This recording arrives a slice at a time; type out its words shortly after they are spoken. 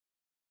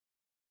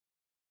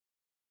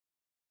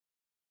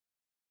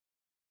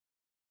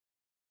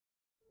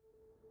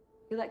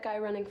You're that guy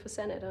running for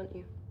Senate, aren't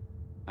you?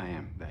 I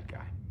am that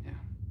guy, yeah.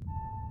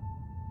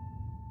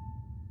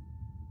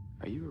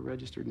 Are you a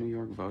registered New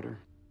York voter?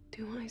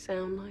 Do I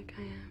sound like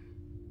I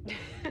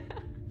am?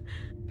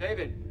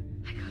 David!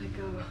 I gotta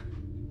go.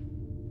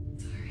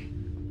 Sorry.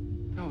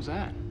 How was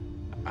that?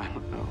 I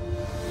don't know.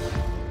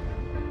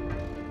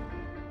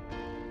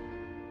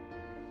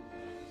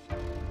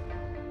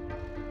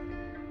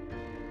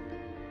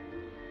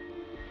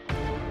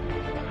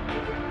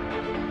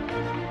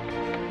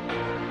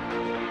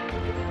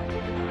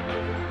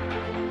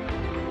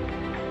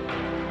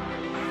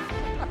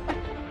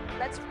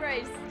 Let's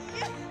race.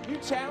 You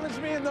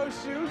challenged me in those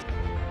shoes?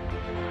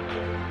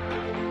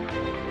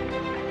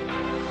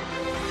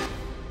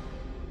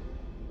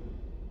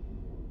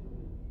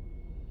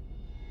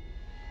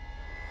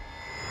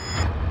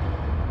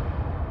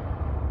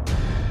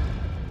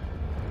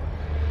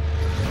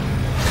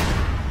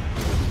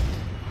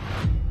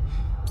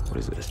 What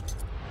is this?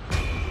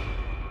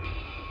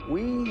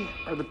 We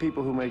are the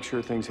people who make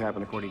sure things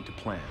happen according to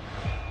plan.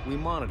 We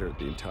monitor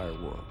the entire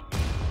world.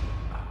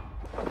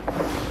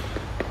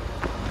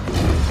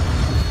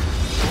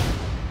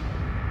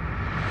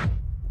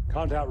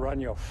 Can't outrun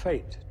your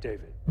fate,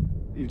 David.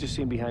 You've just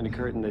seen behind a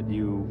curtain that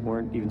you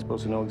weren't even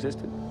supposed to know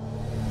existed.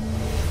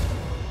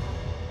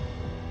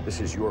 This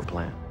is your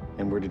plan,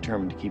 and we're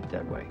determined to keep it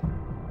that way.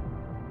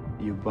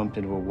 You bumped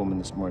into a woman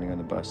this morning on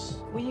the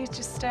bus. Were you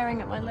just staring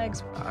at my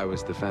legs? I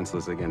was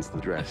defenseless against the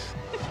dress.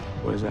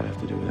 What does that have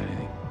to do with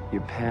anything?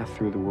 Your path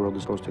through the world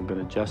is supposed to have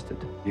been adjusted.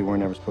 You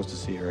weren't ever supposed to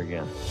see her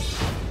again.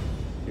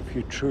 If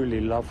you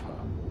truly love her,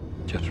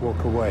 just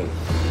walk away.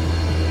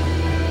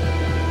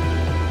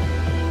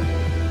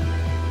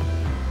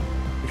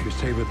 If you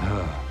stay with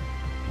her,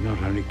 it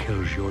not only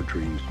kills your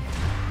dreams,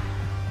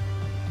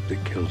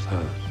 it kills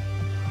hers.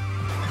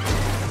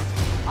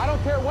 I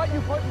don't care what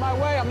you put in my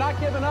way, I'm not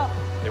giving up.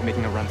 They're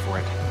making a run for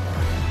it.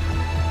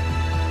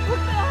 What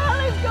the hell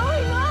is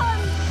going on?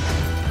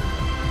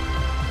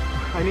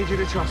 I need you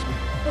to trust me.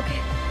 Okay.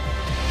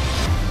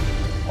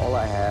 All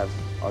I have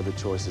are the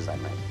choices I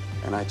make,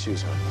 and I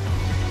choose her.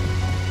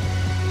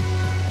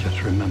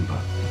 Just remember,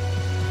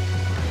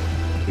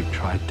 we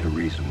tried to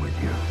reason with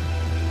you.